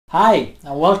Hi,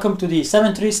 and welcome to the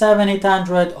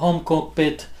 737-800 Home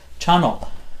Cockpit channel.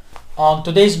 On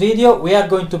today's video, we are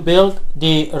going to build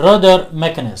the rudder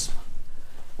mechanism.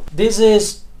 This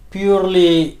is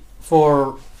purely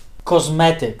for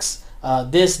cosmetics.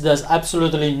 This does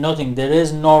absolutely nothing. There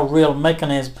is no real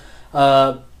mechanism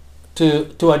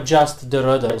to adjust the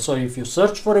rudder. So if you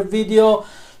search for a video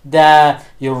that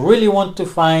you really want to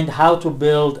find how to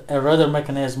build a rudder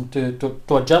mechanism to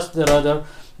adjust the rudder,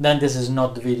 then this is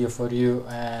not the video for you,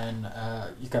 and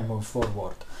you can move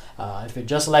forward. If you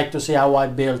just like to see how I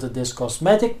build this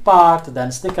cosmetic part,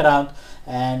 then stick around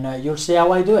and you'll see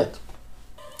how I do it.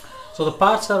 So the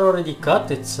parts are already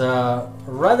cut. It's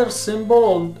rather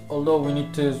simple, although we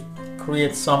need to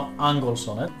create some angles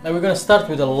on it. Now we're going to start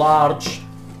with a large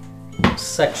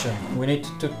section. We need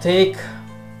to take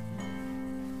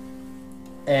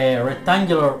a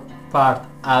rectangular part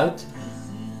out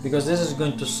because this is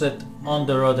going to sit on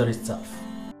the rudder itself.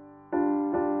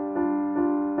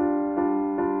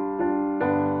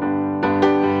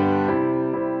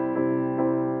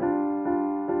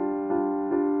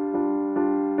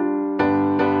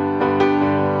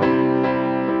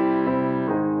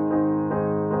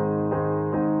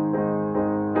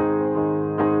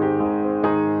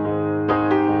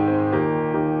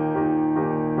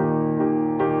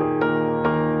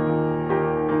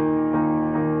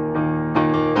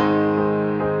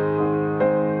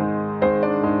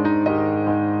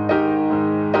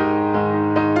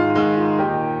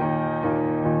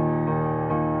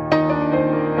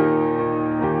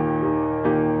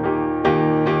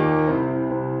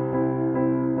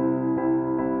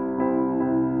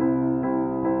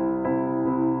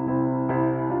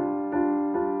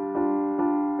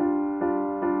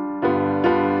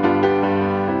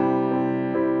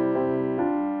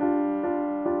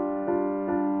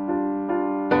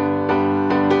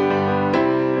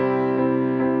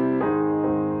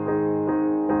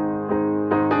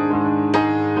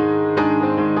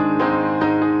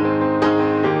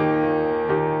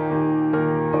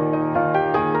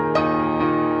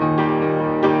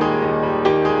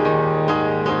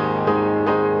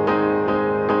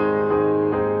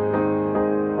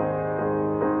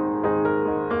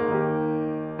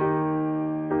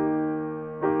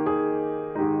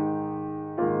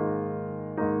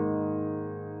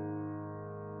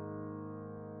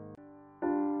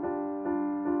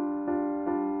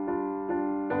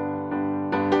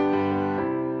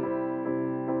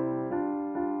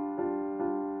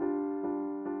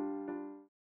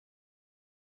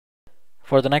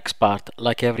 For the next part,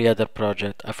 like every other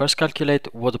project, I first calculate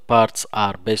what the parts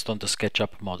are based on the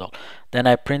SketchUp model. Then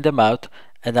I print them out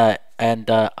and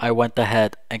I went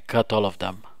ahead and cut all of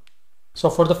them. So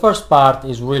for the first part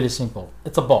is really simple.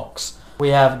 It's a box. We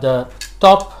have the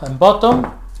top and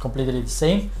bottom, completely the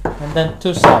same, and then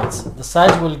two sides. The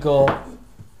sides will go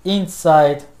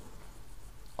inside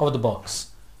of the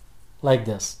box, like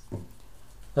this.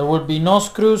 There will be no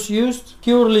screws used,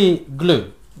 purely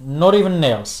glue, not even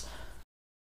nails.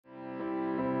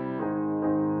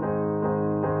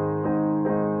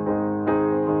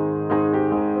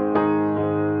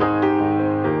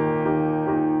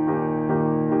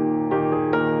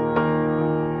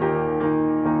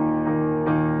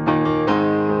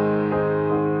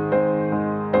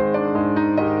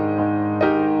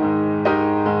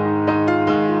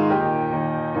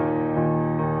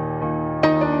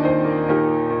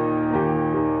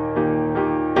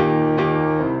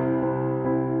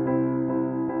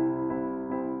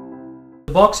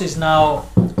 The box is now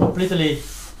completely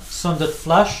soldered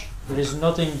flush. There is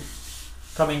nothing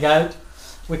coming out.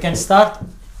 We can start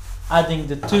adding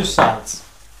the two sides,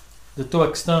 the two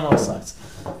external sides.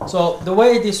 So the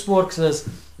way this works is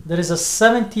there is a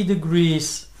 70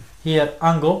 degrees here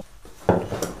angle.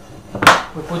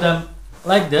 We put them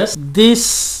like this.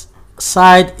 This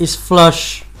side is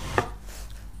flush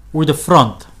with the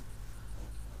front.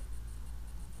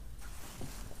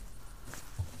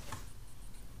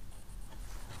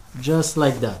 Just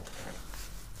like that.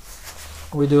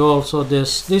 We do also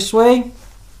this way,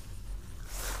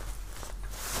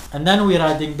 and then we're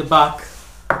adding the back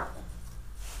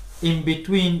in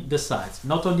between the sides,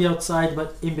 not on the outside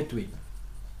but in between.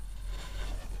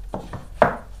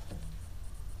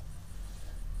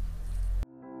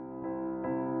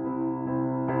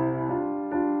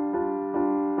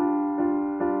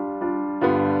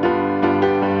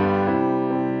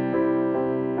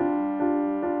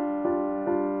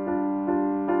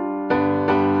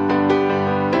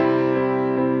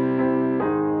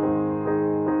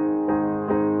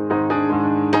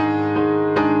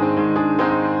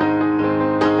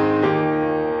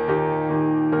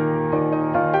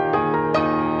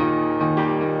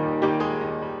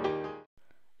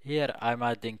 Here I'm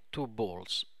adding two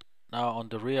bolts. Now on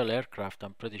the real aircraft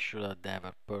I'm pretty sure that they have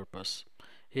a purpose.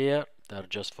 Here they're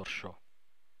just for show.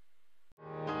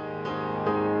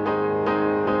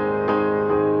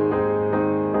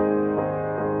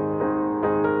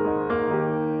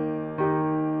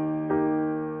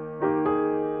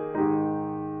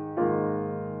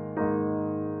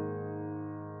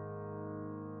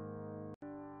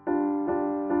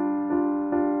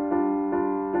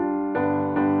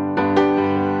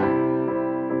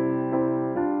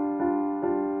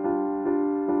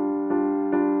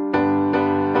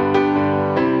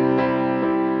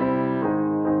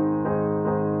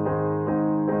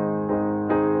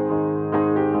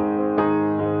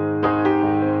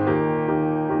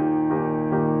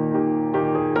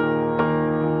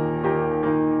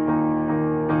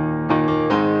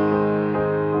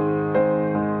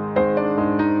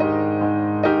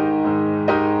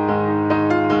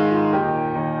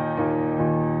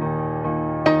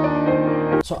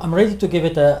 So I'm ready to give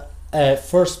it a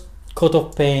first coat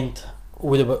of paint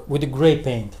with a gray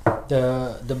paint.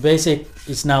 The basic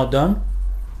is now done.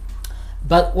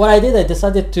 But what I did, I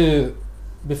decided to,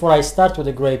 before I start with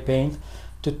the gray paint,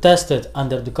 to test it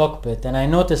under the cockpit, and I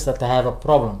noticed that I have a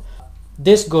problem.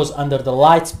 This goes under the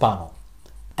lights panel,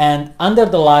 and under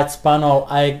the lights panel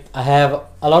I have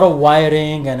a lot of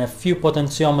wiring and a few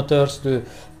potentiometers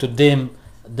to dim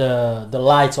the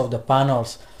lights of the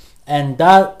panels. And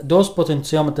those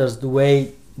potentiometers, the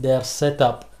way they're set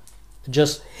up,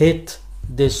 just hit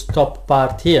this top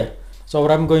part here. So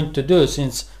what I'm going to do,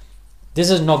 since this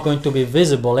is not going to be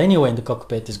visible anyway in the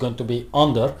cockpit, is going to be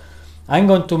under, I'm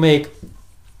going to make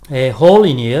a hole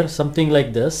in here, something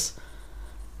like this,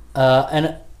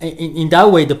 and in that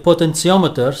way the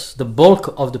potentiometers, the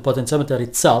bulk of the potentiometer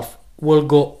itself, will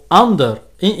go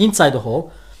inside the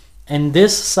hole, and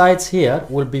this sides here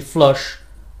will be flush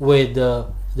with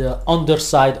the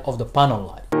underside of the panel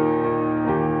light.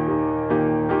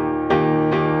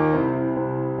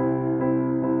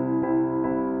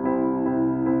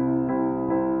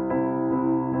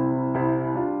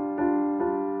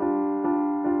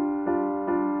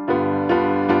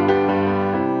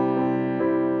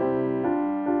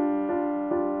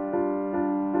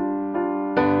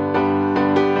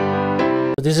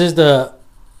 This is the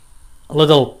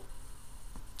little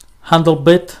handle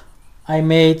bit I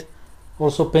made,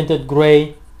 also painted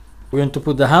gray. We're going to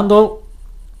put the handle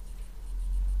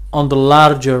on the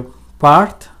larger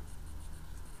part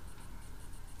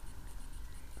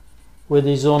with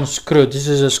his own screw. This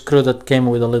is a screw that came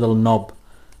with a little knob.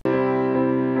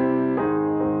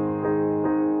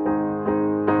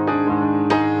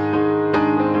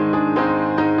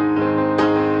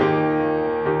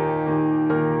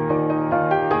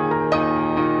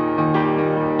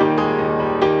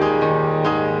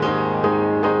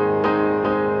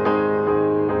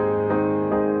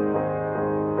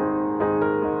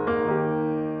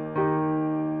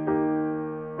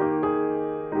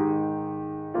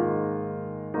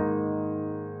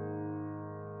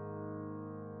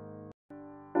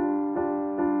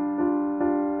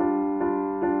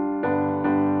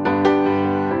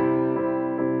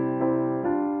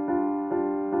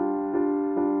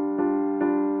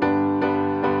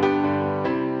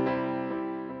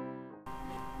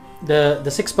 The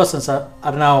 6 buttons are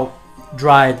now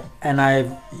dried, and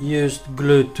I've used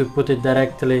glue to put it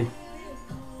directly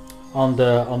on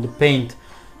the paint.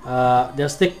 They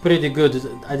stick pretty good.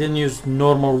 I didn't use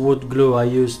normal wood glue, I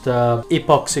used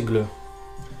epoxy glue.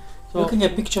 So looking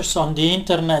at pictures on the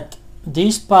internet,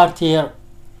 this part here,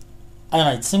 I don't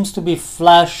know, it seems to be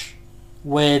flush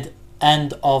with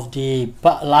end of the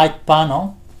light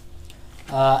panel,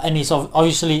 and it's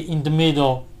obviously in the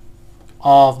middle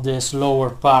of this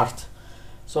lower part.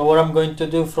 So what I'm going to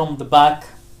do from the back,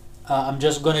 I'm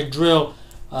just going to drill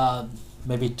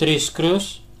maybe 3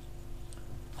 screws,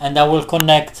 and I will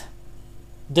connect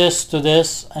this to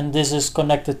this, and this is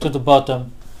connected to the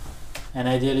bottom, and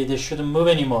ideally this shouldn't move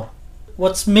anymore.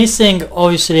 What's missing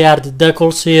obviously are the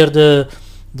decals here,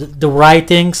 the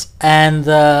writings, and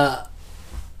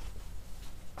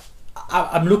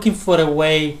I'm looking for a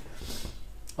way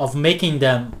of making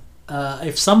them.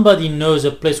 If somebody knows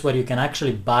a place where you can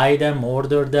actually buy them,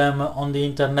 order them on the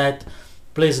internet,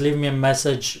 please leave me a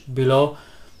message below.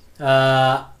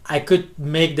 I could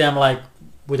make them like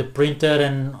with a printer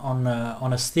and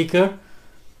on a sticker,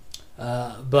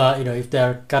 but you know, if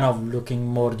they're kind of looking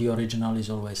more, the original is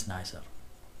always nicer.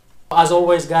 As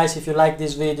always guys, if you like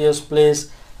these videos, please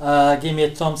give me a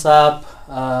thumbs up,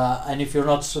 and if you're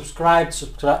not subscribed,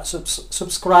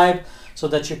 subscribe so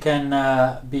that you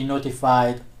can be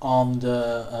notified on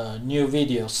the new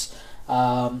videos.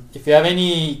 If you have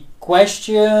any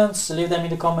questions, leave them in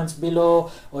the comments below,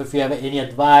 or if you have any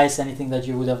advice, anything that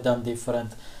you would have done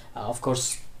different. Of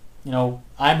course, you know,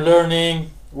 I'm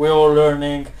learning, we're all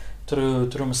learning through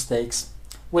mistakes.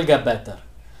 We'll get better.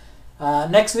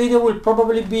 Next video will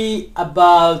probably be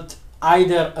about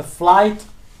either a flight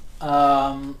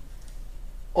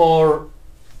or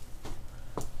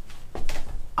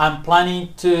I'm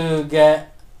planning to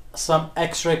get some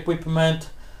extra equipment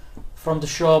from the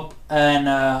shop, and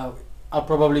I'll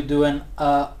probably do an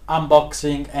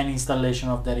unboxing and installation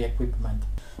of the equipment.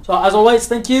 So as always,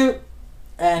 thank you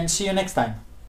and see you next time.